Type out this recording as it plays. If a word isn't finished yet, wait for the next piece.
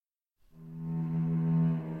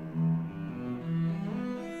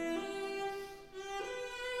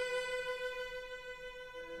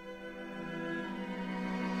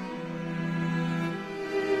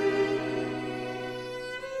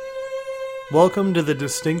Welcome to the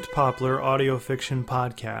Distinct Poplar audio fiction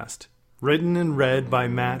podcast, written and read by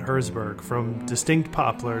Matt Herzberg from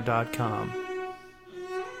distinctpoplar.com.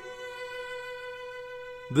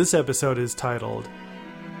 This episode is titled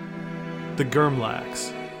The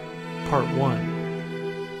Gurmlax, Part 1.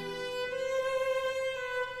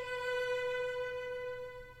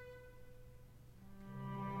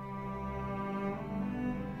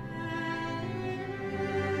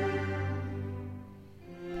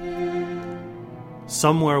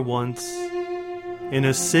 Somewhere once, in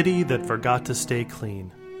a city that forgot to stay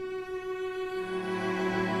clean.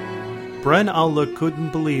 Bren Aluk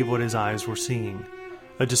couldn't believe what his eyes were seeing.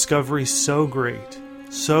 A discovery so great,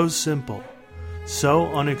 so simple, so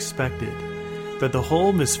unexpected, that the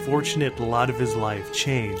whole misfortunate lot of his life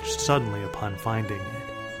changed suddenly upon finding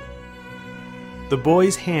it. The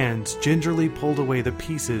boy's hands gingerly pulled away the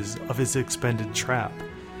pieces of his expended trap,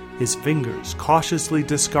 his fingers cautiously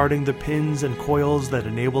discarding the pins and coils that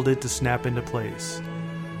enabled it to snap into place.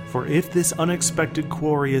 For if this unexpected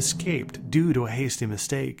quarry escaped due to a hasty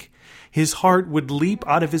mistake, his heart would leap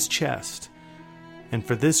out of his chest. And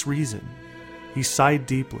for this reason, he sighed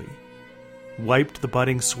deeply, wiped the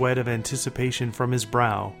budding sweat of anticipation from his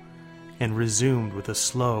brow, and resumed with a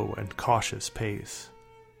slow and cautious pace.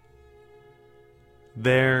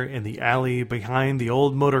 There, in the alley behind the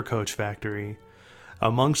old motor coach factory,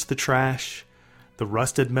 amongst the trash, the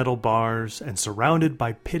rusted metal bars, and surrounded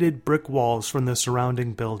by pitted brick walls from the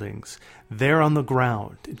surrounding buildings, there on the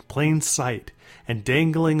ground, in plain sight, and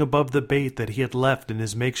dangling above the bait that he had left in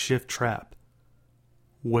his makeshift trap,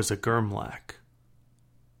 was a Gurmlax.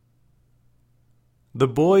 The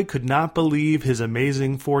boy could not believe his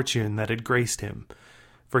amazing fortune that had graced him,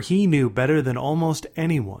 for he knew better than almost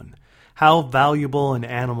anyone how valuable an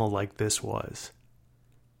animal like this was,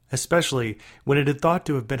 especially when it had thought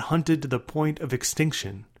to have been hunted to the point of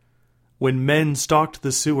extinction, when men stalked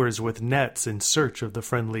the sewers with nets in search of the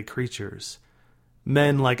friendly creatures.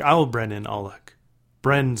 Men like Albrennen Aluk,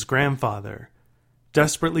 Bren's grandfather,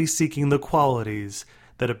 desperately seeking the qualities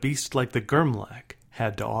that a beast like the Gurmlax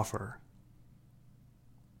had to offer.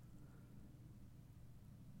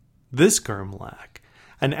 This Gurmlax,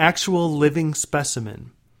 an actual living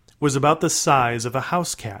specimen, was about the size of a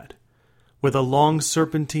house cat, with a long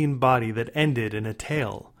serpentine body that ended in a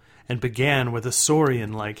tail and began with a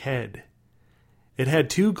saurian-like head. It had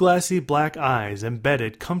two glassy black eyes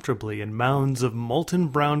embedded comfortably in mounds of molten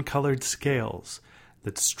brown-colored scales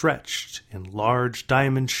that stretched in large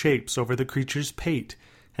diamond shapes over the creature's pate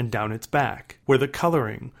and down its back, where the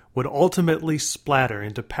coloring would ultimately splatter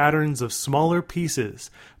into patterns of smaller pieces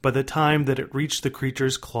by the time that it reached the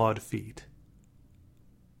creature's clawed feet.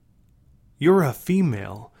 "You're a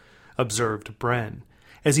female," observed Bren,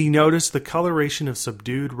 as he noticed the coloration of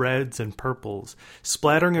subdued reds and purples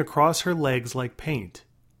splattering across her legs like paint.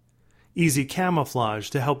 Easy camouflage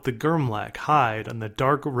to help the Gurmlax hide on the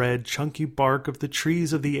dark red chunky bark of the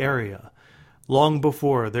trees of the area, long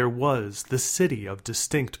before there was the city of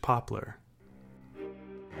Distinct Poplar.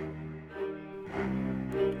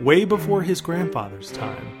 Way before his grandfather's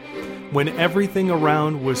time, when everything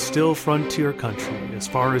around was still frontier country as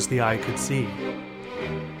far as the eye could see,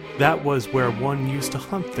 that was where one used to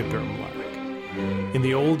hunt the Gurmlax, in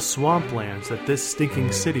the old swamplands that this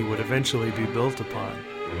stinking city would eventually be built upon.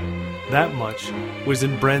 That much was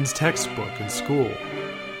in Bren's textbook in school,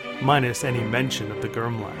 minus any mention of the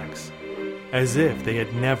Gurmlax, as if they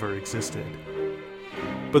had never existed.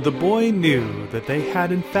 But the boy knew that they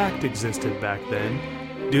had in fact existed back then,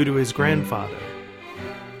 due to his grandfather.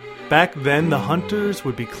 Back then, the hunters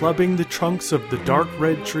would be clubbing the trunks of the dark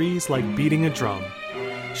red trees like beating a drum,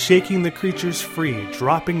 shaking the creatures free,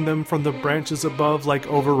 dropping them from the branches above like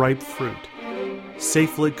overripe fruit,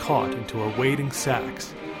 safely caught into awaiting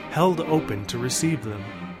sacks, held open to receive them.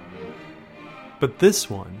 But this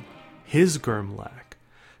one, his Gurmlax,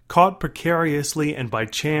 caught precariously and by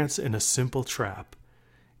chance in a simple trap,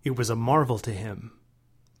 it was a marvel to him,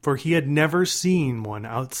 for he had never seen one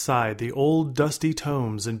outside the old dusty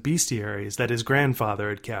tomes and bestiaries that his grandfather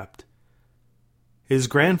had kept. His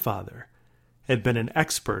grandfather had been an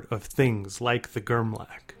expert of things like the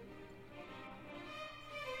Gurmlax.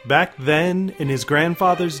 Back then, in his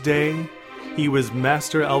grandfather's day, he was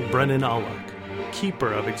Master Albrennen Aluk,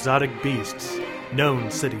 keeper of exotic beasts, known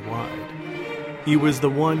citywide. He was the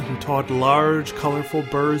one who taught large, colorful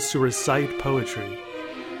birds to recite poetry,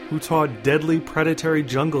 who taught deadly predatory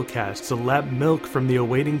jungle cats to lap milk from the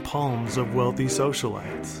awaiting palms of wealthy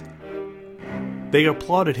socialites. They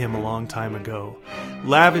applauded him a long time ago,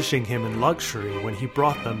 lavishing him in luxury when he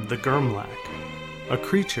brought them the Gurmlax, a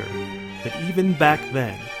creature that even back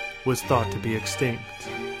then was thought to be extinct.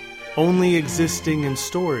 only existing in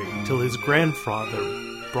story till his grandfather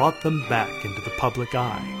brought them back into the public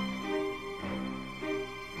eye.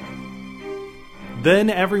 Then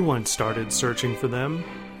everyone started searching for them.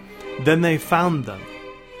 Then they found them,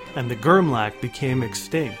 and the Gurmlak became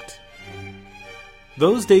extinct.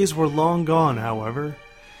 Those days were long gone, however,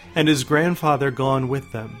 and his grandfather gone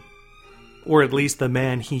with them, or at least the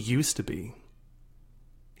man he used to be.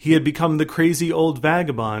 He had become the crazy old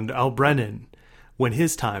vagabond Albrennen when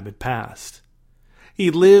his time had passed. He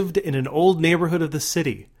lived in an old neighborhood of the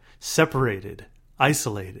city, separated,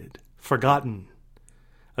 isolated, forgotten.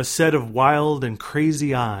 A set of wild and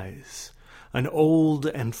crazy eyes, an old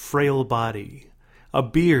and frail body, a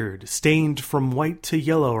beard stained from white to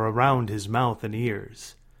yellow around his mouth and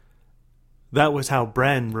ears. That was how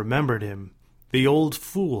Bren remembered him, the old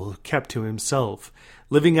fool kept to himself,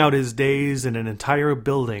 living out his days in an entire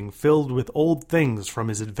building filled with old things from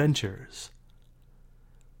his adventures.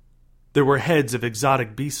 There were heads of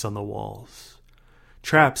exotic beasts on the walls,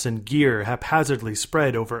 traps and gear haphazardly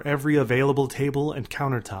spread over every available table and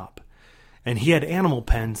countertop, and he had animal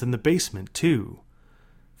pens in the basement, too,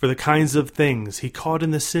 for the kinds of things he caught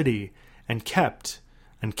in the city and kept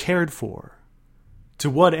and cared for. To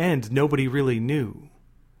what end nobody really knew.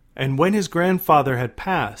 And when his grandfather had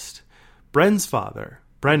passed, Bren's father,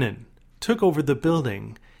 Brennan, took over the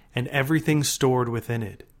building and everything stored within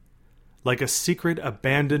it, like a secret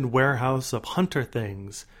abandoned warehouse of hunter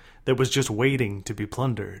things that was just waiting to be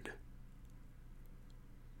plundered.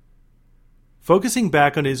 Focusing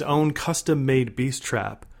back on his own custom-made beast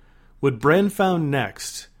trap, what Bren found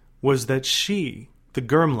next was that she, the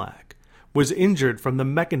Gurmlak, was injured from the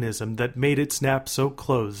mechanism that made it snap so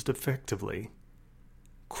closed effectively.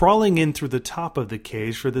 Crawling in through the top of the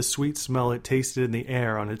cage for the sweet smell it tasted in the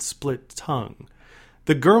air on its split tongue,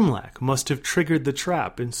 the Gurmlak must have triggered the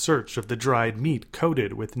trap in search of the dried meat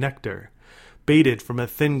coated with nectar, baited from a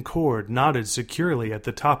thin cord knotted securely at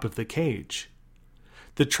the top of the cage.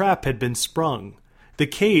 The trap had been sprung. The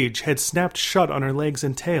cage had snapped shut on her legs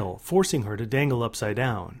and tail, forcing her to dangle upside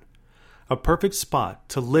down. A perfect spot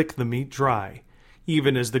to lick the meat dry,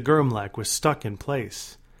 even as the Gurmlak was stuck in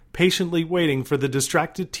place, patiently waiting for the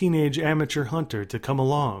distracted teenage amateur hunter to come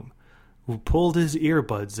along, who pulled his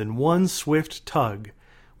earbuds in one swift tug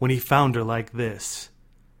when he found her like this,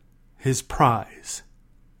 his prize.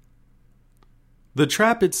 The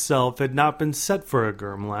trap itself had not been set for a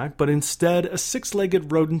Gurmlak, but instead a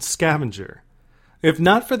six-legged rodent scavenger. If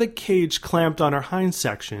not for the cage clamped on her hind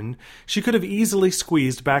section, she could have easily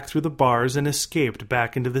squeezed back through the bars and escaped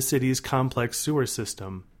back into the city's complex sewer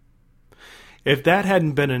system. If that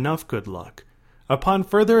hadn't been enough good luck, upon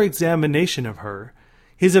further examination of her,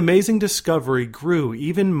 his amazing discovery grew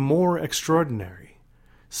even more extraordinary.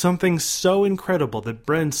 Something so incredible that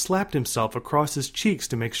Bren slapped himself across his cheeks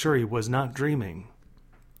to make sure he was not dreaming.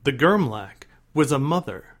 The Gurmlak was a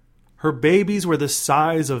mother. Her babies were the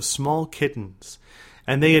size of small kittens,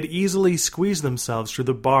 and they had easily squeezed themselves through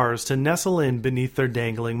the bars to nestle in beneath their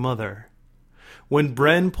dangling mother. When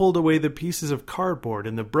Bren pulled away the pieces of cardboard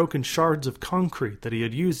and the broken shards of concrete that he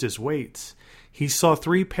had used as weights, he saw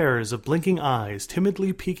 3 pairs of blinking eyes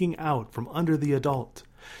timidly peeking out from under the adult,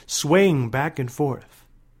 swaying back and forth.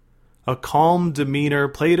 A calm demeanor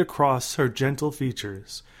played across her gentle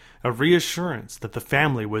features, a reassurance that the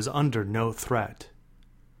family was under no threat.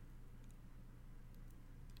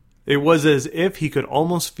 It was as if he could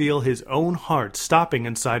almost feel his own heart stopping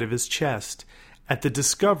inside of his chest at the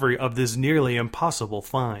discovery of this nearly impossible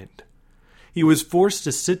find. He was forced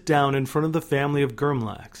to sit down in front of the family of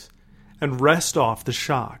Gurmlaks and rest off the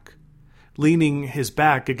shock, leaning his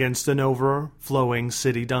back against an overflowing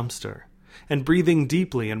city dumpster, and breathing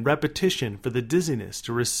deeply in repetition for the dizziness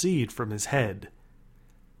to recede from his head.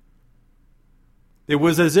 It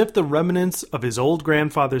was as if the remnants of his old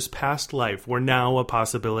grandfather's past life were now a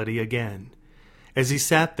possibility again. As he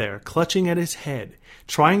sat there, clutching at his head,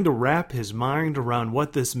 trying to wrap his mind around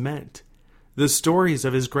what this meant, the stories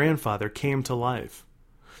of his grandfather came to life.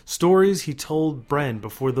 Stories he told Bren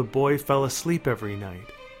before the boy fell asleep every night.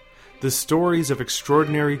 The stories of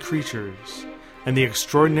extraordinary creatures, and the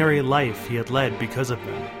extraordinary life he had led because of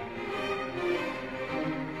them.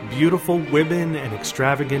 Beautiful women and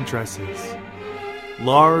extravagant dresses.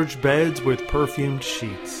 Large beds with perfumed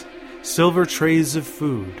sheets. Silver trays of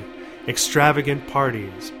food. Extravagant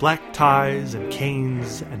parties. Black ties and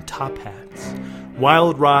canes and top hats.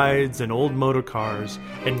 Wild rides and old motor cars.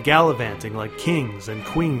 And gallivanting like kings and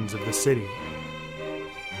queens of the city.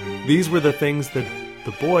 These were the things that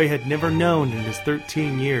the boy had never known in his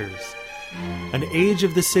 13 years. An age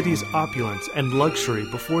of the city's opulence and luxury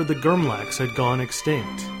before the Gurmlaks had gone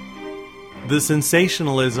extinct. The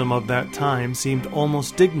sensationalism of that time seemed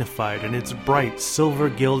almost dignified in its bright,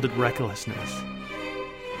 silver-gilded recklessness.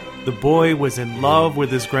 The boy was in love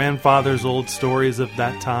with his grandfather's old stories of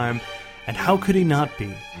that time, and how could he not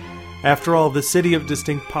be? After all, the city of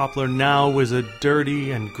Distinct Poplar now was a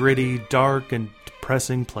dirty and gritty, dark and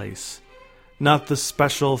depressing place. Not the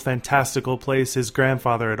special, fantastical place his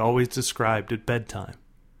grandfather had always described at bedtime.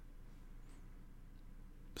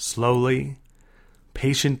 Slowly,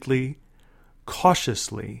 patiently,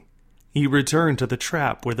 cautiously, he returned to the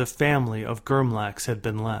trap where the family of Gurmlax had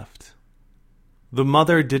been left. The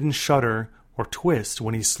mother didn't shudder or twist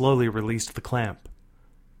when he slowly released the clamp.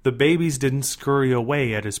 The babies didn't scurry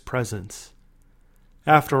away at his presence.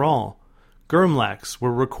 After all, Gurmlax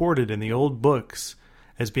were recorded in the old books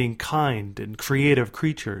as being kind and creative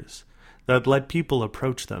creatures that let people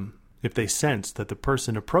approach them if they sensed that the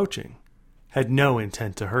person approaching had no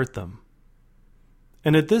intent to hurt them.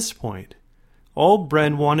 And at this point, all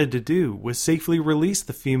Bren wanted to do was safely release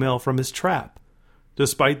the female from his trap,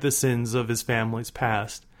 despite the sins of his family's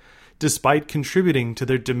past, despite contributing to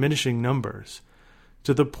their diminishing numbers,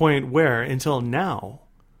 to the point where, until now,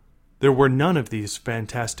 there were none of these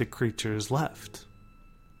fantastic creatures left.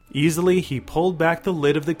 Easily, he pulled back the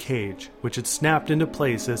lid of the cage, which had snapped into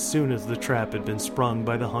place as soon as the trap had been sprung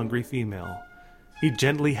by the hungry female. He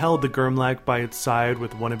gently held the Gurmlax by its side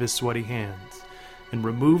with one of his sweaty hands, and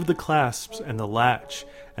removed the clasps and the latch,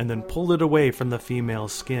 and then pulled it away from the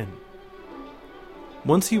female's skin.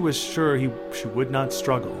 Once he was sure she would not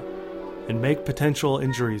struggle, and make potential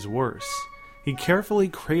injuries worse, he carefully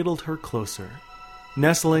cradled her closer,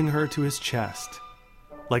 nestling her to his chest,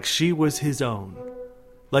 like she was his own,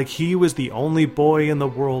 like he was the only boy in the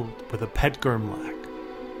world with a pet Gurmlax.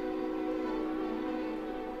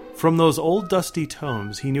 From those old dusty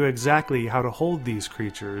tomes, he knew exactly how to hold these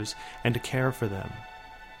creatures and to care for them.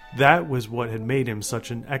 That was what had made him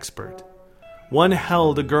such an expert. One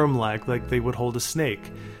held a Gurmlax like they would hold a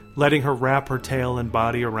snake, letting her wrap her tail and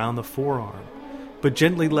body around the forearm, but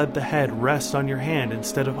gently let the head rest on your hand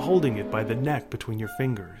instead of holding it by the neck between your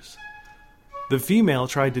fingers. The female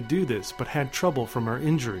tried to do this, but had trouble from her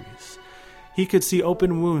injuries. He could see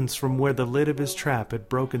open wounds from where the lid of his trap had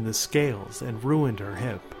broken the scales and ruined her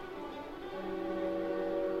hip.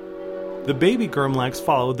 The baby Gurmlax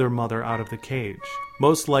followed their mother out of the cage,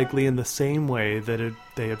 most likely in the same way that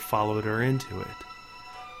they had followed her into it.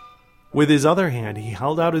 With his other hand, he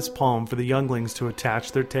held out his palm for the younglings to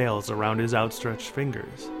attach their tails around his outstretched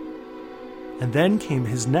fingers. And then came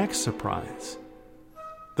his next surprise,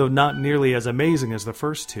 though not nearly as amazing as the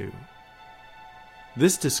first two.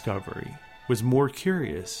 This discovery was more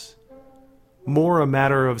curious, more a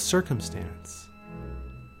matter of circumstance.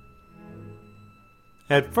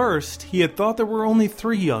 At first, he had thought there were only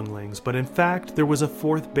 3 younglings, but in fact there was a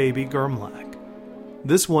 4th baby Gurmlax.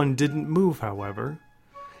 This one didn't move, however.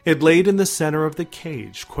 It laid in the center of the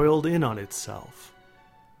cage, coiled in on itself.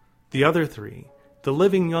 The other 3, the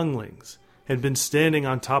living younglings, had been standing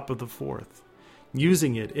on top of the 4th,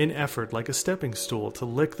 using it in effort like a stepping stool to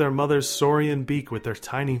lick their mother's saurian beak with their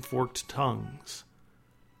tiny forked tongues.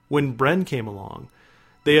 When Bren came along,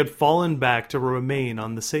 they had fallen back to remain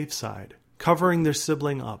on the safe side, covering their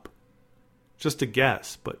sibling up. Just a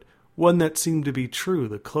guess, but one that seemed to be true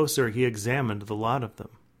the closer he examined the lot of them.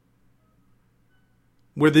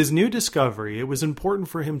 With his new discovery, it was important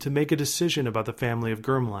for him to make a decision about the family of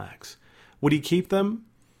Gurmlax. Would he keep them,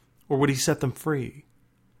 or would he set them free?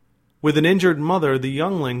 With an injured mother, the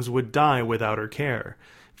younglings would die without her care.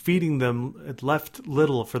 Feeding them had left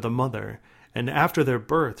little for the mother, and after their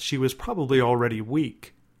birth she was probably already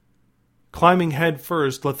weak. Climbing head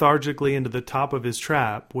first lethargically into the top of his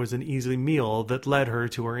trap was an easy meal that led her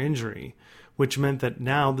to her injury, which meant that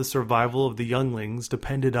now the survival of the younglings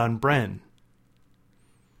depended on Bren.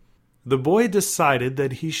 The boy decided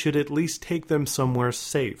that he should at least take them somewhere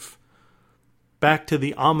safe, back to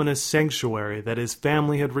the ominous sanctuary that his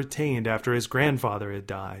family had retained after his grandfather had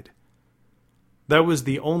died. That was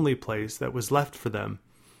the only place that was left for them,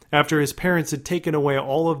 after his parents had taken away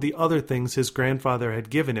all of the other things his grandfather had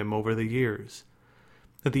given him over the years.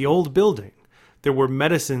 At the old building, there were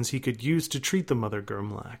medicines he could use to treat the mother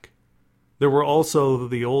Gurmlax. There were also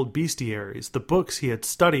the old bestiaries, the books he had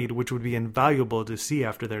studied which would be invaluable to see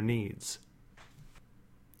after their needs.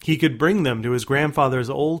 He could bring them to his grandfather's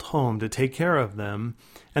old home to take care of them,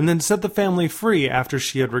 and then set the family free after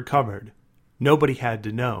she had recovered. Nobody had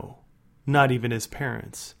to know, not even his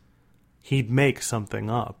parents. He'd make something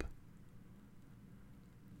up.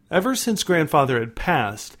 Ever since grandfather had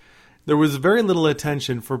passed, there was very little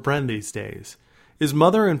attention for Bren these days. His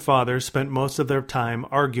mother and father spent most of their time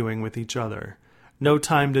arguing with each other. No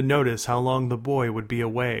time to notice how long the boy would be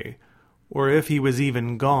away, or if he was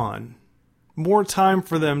even gone. More time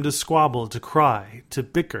for them to squabble, to cry, to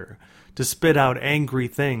bicker, to spit out angry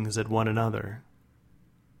things at one another.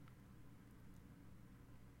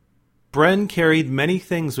 Bren carried many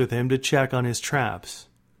things with him to check on his traps.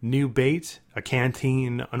 New bait, a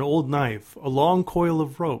canteen, an old knife, a long coil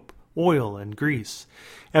of rope, oil and grease,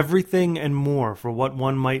 everything and more for what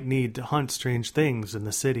one might need to hunt strange things in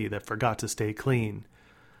the city that forgot to stay clean.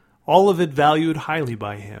 All of it valued highly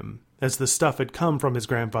by him, as the stuff had come from his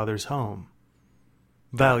grandfather's home.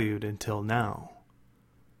 Valued until now.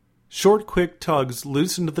 Short, quick tugs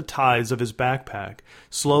loosened the ties of his backpack,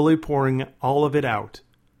 slowly pouring all of it out.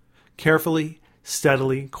 Carefully,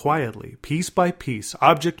 steadily, quietly, piece by piece,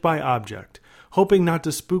 object by object, hoping not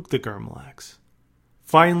to spook the Gurmlax.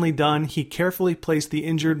 Finally done, he carefully placed the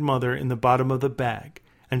injured mother in the bottom of the bag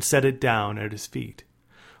and set it down at his feet.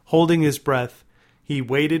 Holding his breath, he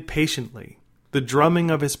waited patiently, the drumming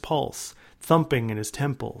of his pulse thumping in his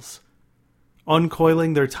temples.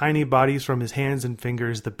 Uncoiling their tiny bodies from his hands and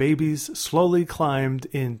fingers, the babies slowly climbed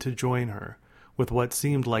in to join her, with what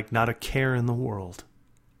seemed like not a care in the world.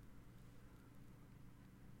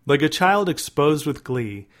 Like a child exposed with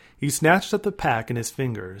glee, he snatched at the pack in his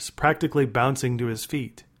fingers, practically bouncing to his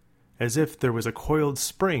feet, as if there was a coiled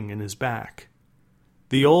spring in his back.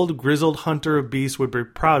 The old grizzled hunter of beasts would be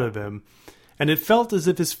proud of him, and it felt as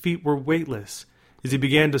if his feet were weightless as he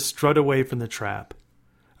began to strut away from the trap,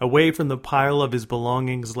 away from the pile of his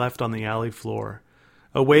belongings left on the alley floor,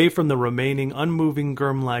 away from the remaining unmoving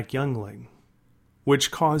Gurmlax youngling,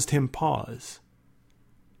 which caused him pause.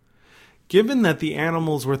 Given that the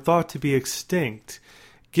animals were thought to be extinct,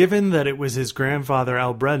 given that it was his grandfather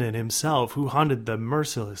Albrennen himself who hunted them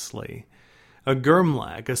mercilessly, a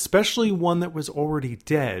Gurmlax, especially one that was already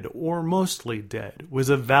dead, or mostly dead, was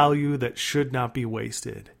a value that should not be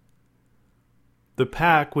wasted. The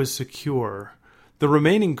pack was secure. The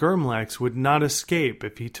remaining Gurmlax would not escape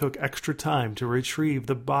if he took extra time to retrieve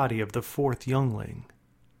the body of the fourth youngling.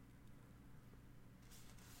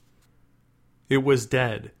 It was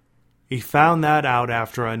dead. He found that out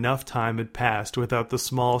after enough time had passed without the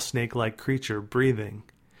small snake-like creature breathing.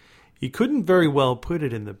 He couldn't very well put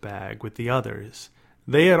it in the bag with the others.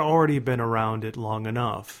 They had already been around it long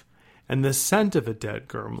enough, and the scent of a dead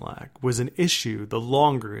Gurmlax was an issue the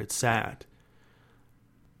longer it sat.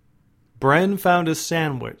 Bren found a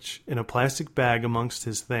sandwich in a plastic bag amongst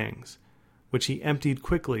his things, which he emptied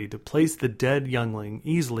quickly to place the dead youngling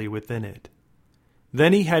easily within it.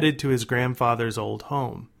 Then he headed to his grandfather's old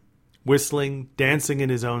home, whistling, dancing in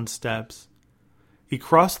his own steps. He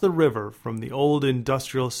crossed the river from the old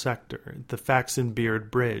industrial sector, the Faxenbeard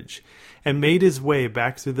Bridge, and made his way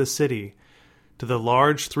back through the city to the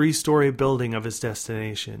large 3-story building of his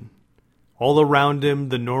destination. All around him,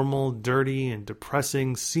 the normal, dirty, and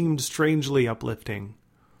depressing seemed strangely uplifting.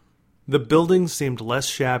 The building seemed less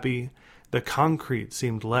shabby, the concrete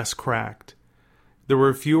seemed less cracked. There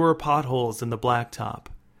were fewer potholes in the blacktop,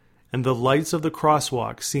 and the lights of the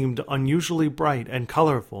crosswalk seemed unusually bright and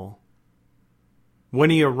colorful. When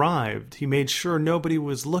he arrived, he made sure nobody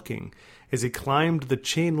was looking as he climbed the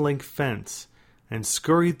chain-link fence and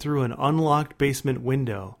scurried through an unlocked basement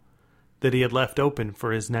window that he had left open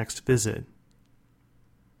for his next visit.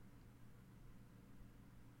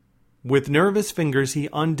 With nervous fingers, he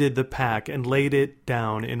undid the pack and laid it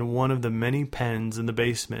down in one of the many pens in the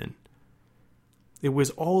basement. It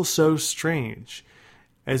was all so strange,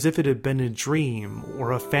 as if it had been a dream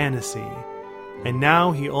or a fantasy, and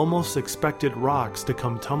now he almost expected rocks to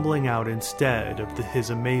come tumbling out instead of his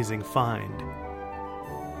amazing find.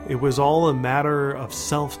 It was all a matter of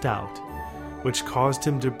self-doubt, which caused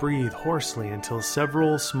him to breathe hoarsely until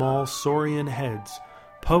several small saurian heads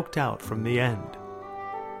poked out from the end.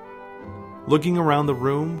 Looking around the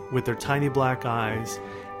room with their tiny black eyes,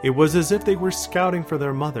 it was as if they were scouting for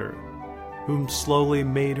their mother, whom slowly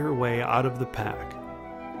made her way out of the pack,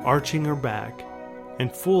 arching her back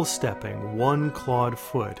and full-stepping one clawed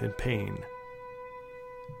foot in pain.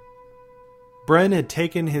 Bren had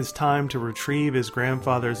taken his time to retrieve his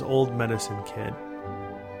grandfather's old medicine kit.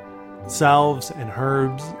 Salves and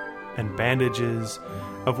herbs and bandages,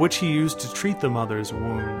 of which he used to treat the mother's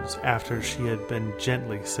wounds after she had been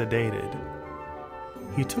gently sedated.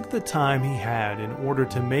 He took the time he had in order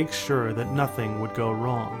to make sure that nothing would go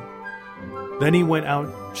wrong. Then he went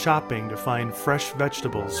out shopping to find fresh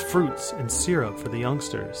vegetables, fruits, and syrup for the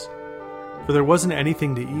youngsters, for there wasn't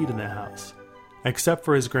anything to eat in the house, except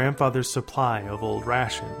for his grandfather's supply of old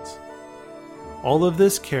rations. All of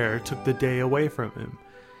this care took the day away from him,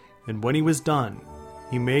 and when he was done,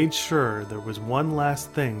 he made sure there was one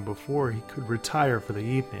last thing before he could retire for the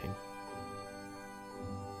evening.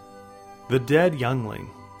 The dead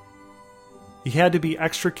youngling. He had to be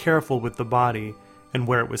extra careful with the body and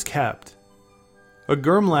where it was kept. A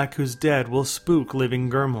Gurmlak who's dead will spook living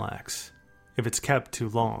Gurmlaks if it's kept too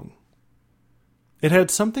long. It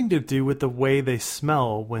had something to do with the way they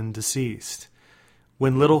smell when deceased,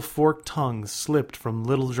 when little forked tongues slipped from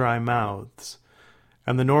little dry mouths,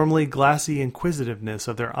 and the normally glassy inquisitiveness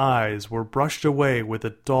of their eyes were brushed away with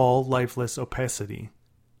a dull, lifeless opacity.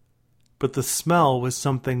 But the smell was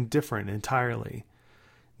something different entirely,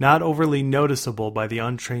 not overly noticeable by the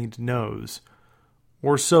untrained nose,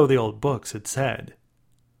 or so the old books had said.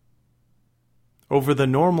 Over the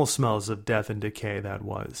normal smells of death and decay, that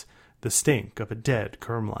was, the stink of a dead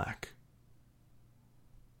Gurmlak.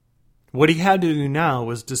 What he had to do now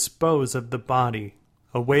was dispose of the body,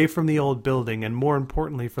 away from the old building and more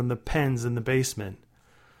importantly from the pens in the basement,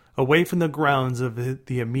 away from the grounds of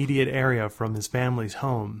the immediate area from his family's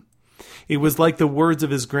home. It was like the words of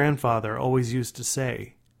his grandfather always used to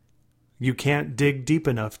say, "You can't dig deep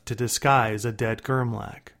enough to disguise a dead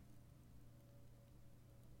Gurmlak."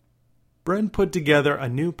 Bren put together a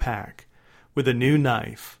new pack with a new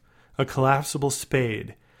knife, a collapsible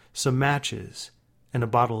spade, some matches, and a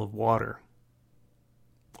bottle of water.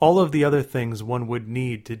 All of the other things one would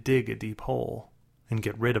need to dig a deep hole and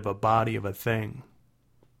get rid of a body of a thing.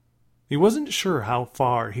 He wasn't sure how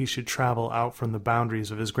far he should travel out from the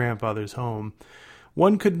boundaries of his grandfather's home.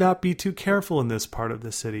 One could not be too careful in this part of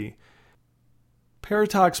the city.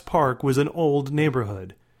 Paratox Park was an old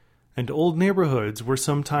neighborhood, and old neighborhoods were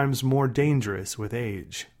sometimes more dangerous with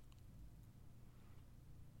age.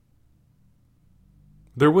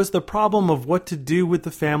 There was the problem of what to do with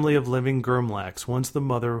the family of living Gurmlaks once the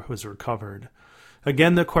mother was recovered.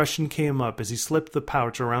 Again the question came up as he slipped the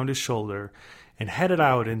pouch around his shoulder and headed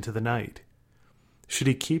out into the night. Should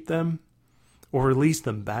he keep them, or release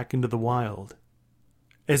them back into the wild?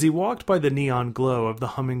 As he walked by the neon glow of the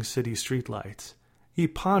humming city streetlights, he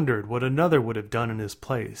pondered what another would have done in his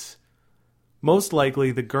place. Most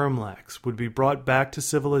likely the Gurmlaks would be brought back to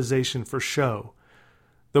civilization for show.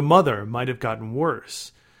 The mother might have gotten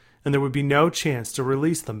worse, and there would be no chance to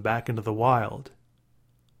release them back into the wild.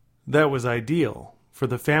 That was ideal, for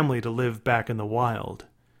the family to live back in the wild,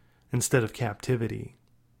 instead of captivity.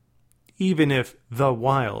 Even if the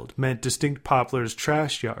wild meant distinct poplars,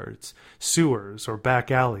 trash yards, sewers, or back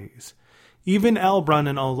alleys. Even Albrun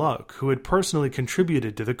and Oluk, who had personally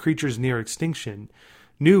contributed to the creature's near extinction,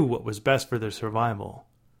 knew what was best for their survival.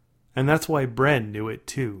 And that's why Bren knew it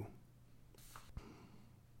too.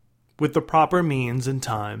 With the proper means and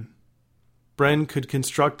time, Bren could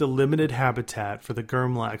construct a limited habitat for the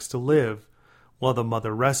Gurmlaks to live while the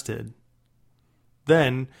mother rested.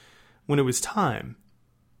 Then, when it was time,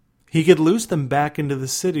 he could loose them back into the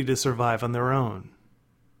city to survive on their own,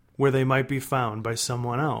 where they might be found by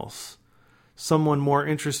someone else, someone more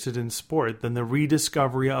interested in sport than the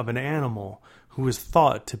rediscovery of an animal who was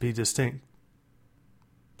thought to be distinct.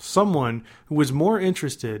 Someone who was more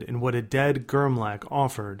interested in what a dead Gurmlak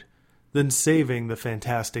offered than saving the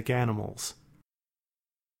fantastic animals.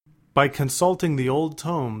 By consulting the old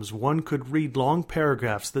tomes, one could read long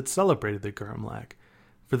paragraphs that celebrated the Gurmlak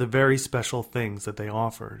for the very special things that they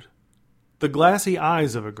offered. The glassy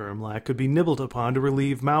eyes of a Gurmlak could be nibbled upon to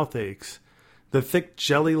relieve mouth aches. The thick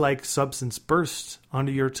jelly-like substance burst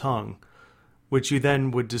onto your tongue, which you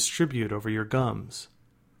then would distribute over your gums.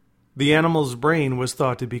 The animal's brain was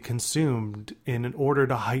thought to be consumed in order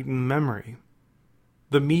to heighten memory.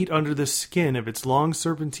 The meat under the skin of its long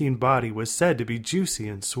serpentine body was said to be juicy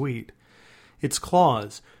and sweet. Its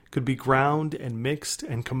claws could be ground and mixed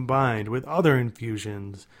and combined with other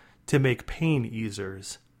infusions to make pain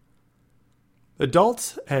easers.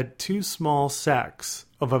 Adults had 2 small sacs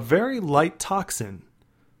of a very light toxin,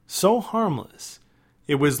 so harmless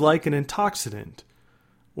it was like an intoxicant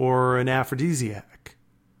or an aphrodisiac.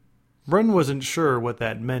 Bren wasn't sure what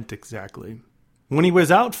that meant exactly. When he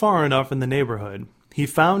was out far enough in the neighborhood, he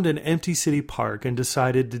found an empty city park and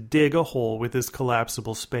decided to dig a hole with his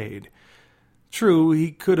collapsible spade. True,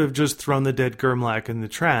 he could have just thrown the dead Gurmlak in the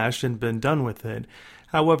trash and been done with it.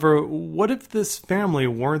 However, what if this family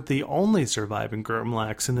weren't the only surviving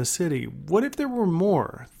Gurmlaks in the city? What if there were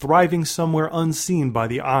more, thriving somewhere unseen by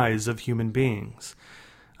the eyes of human beings?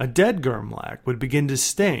 A dead Gurmlak would begin to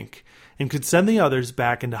stink and could send the others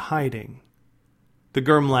back into hiding. The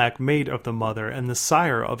Gurmlak mate of the mother and the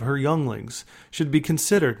sire of her younglings should be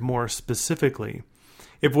considered more specifically.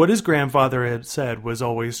 If what his grandfather had said was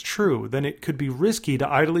always true, then it could be risky to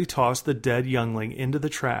idly toss the dead youngling into the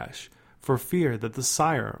trash for fear that the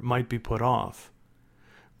sire might be put off.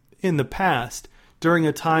 In the past, during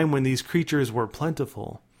a time when these creatures were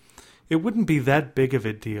plentiful, it wouldn't be that big of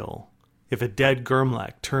a deal if a dead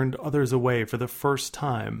Gurmlak turned others away for the first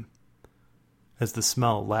time, as the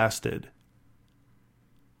smell lasted.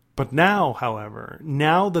 But now, however,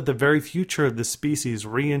 now that the very future of the species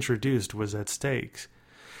reintroduced was at stake,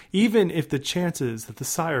 even if the chances that the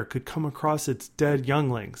sire could come across its dead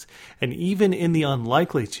younglings, and even in the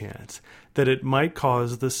unlikely chance that it might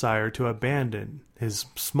cause the sire to abandon his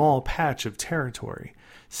small patch of territory,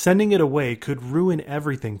 sending it away could ruin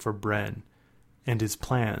everything for Bren and his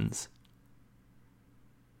plans.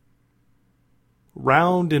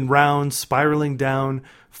 Round and round, spiraling down,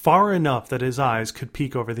 far enough that his eyes could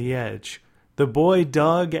peek over the edge, the boy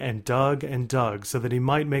dug and dug and dug so that he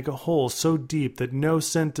might make a hole so deep that no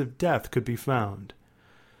scent of death could be found.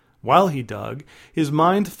 While he dug, his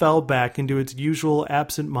mind fell back into its usual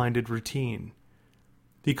absent-minded routine.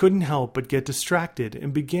 He couldn't help but get distracted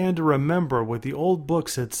and began to remember what the old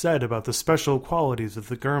books had said about the special qualities of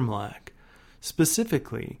the Gurmlak,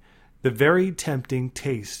 specifically the very tempting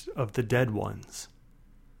taste of the dead ones.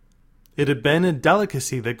 It had been a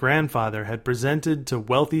delicacy that Grandfather had presented to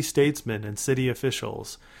wealthy statesmen and city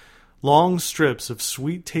officials. Long strips of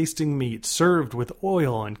sweet-tasting meat served with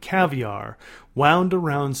oil and caviar, wound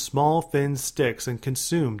around small thin sticks and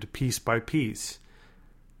consumed piece by piece.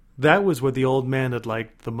 That was what the old man had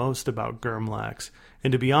liked the most about Gurmlaks,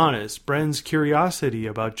 and to be honest, Bren's curiosity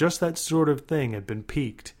about just that sort of thing had been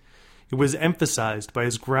piqued. It was emphasized by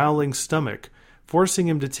his growling stomach, forcing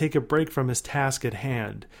him to take a break from his task at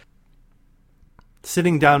hand.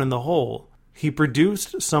 Sitting down in the hole, he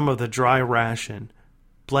produced some of the dry ration,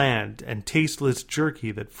 bland and tasteless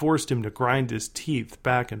jerky that forced him to grind his teeth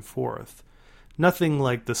back and forth. Nothing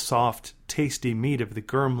like the soft, tasty meat of the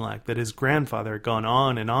Gurmlak that his grandfather had gone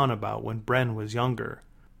on and on about when Bren was younger.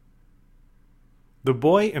 The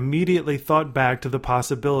boy immediately thought back to the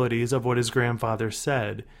possibilities of what his grandfather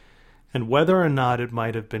said, and whether or not it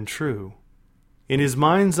might have been true. In his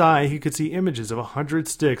mind's eye, he could see images of 100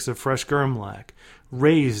 sticks of fresh Gurmlak,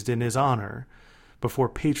 raised in his honor, before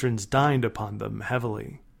patrons dined upon them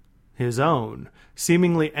heavily. His own,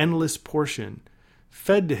 seemingly endless portion,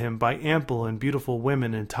 fed to him by ample and beautiful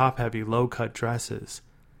women in top-heavy, low-cut dresses.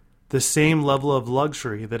 The same level of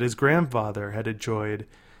luxury that his grandfather had enjoyed,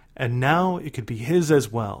 and now it could be his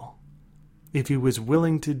as well, if he was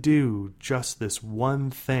willing to do just this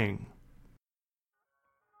one thing.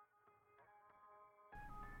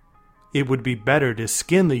 It would be better to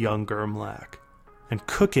skin the young Gurmlak and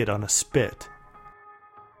cook it on a spit.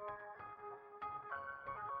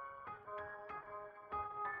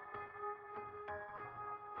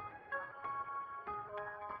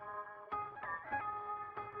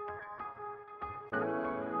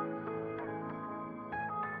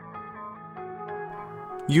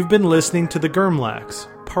 You've been listening to The Gurmlaks,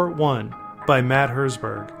 Part 1, by Matt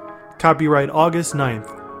Herzberg. Copyright August 9th,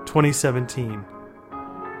 2017.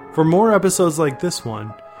 For more episodes like this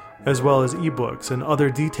one, as well as ebooks and other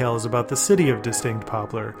details about the city of Distinct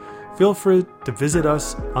Poplar, feel free to visit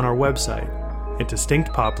us on our website at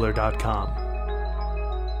distinctpoplar.com.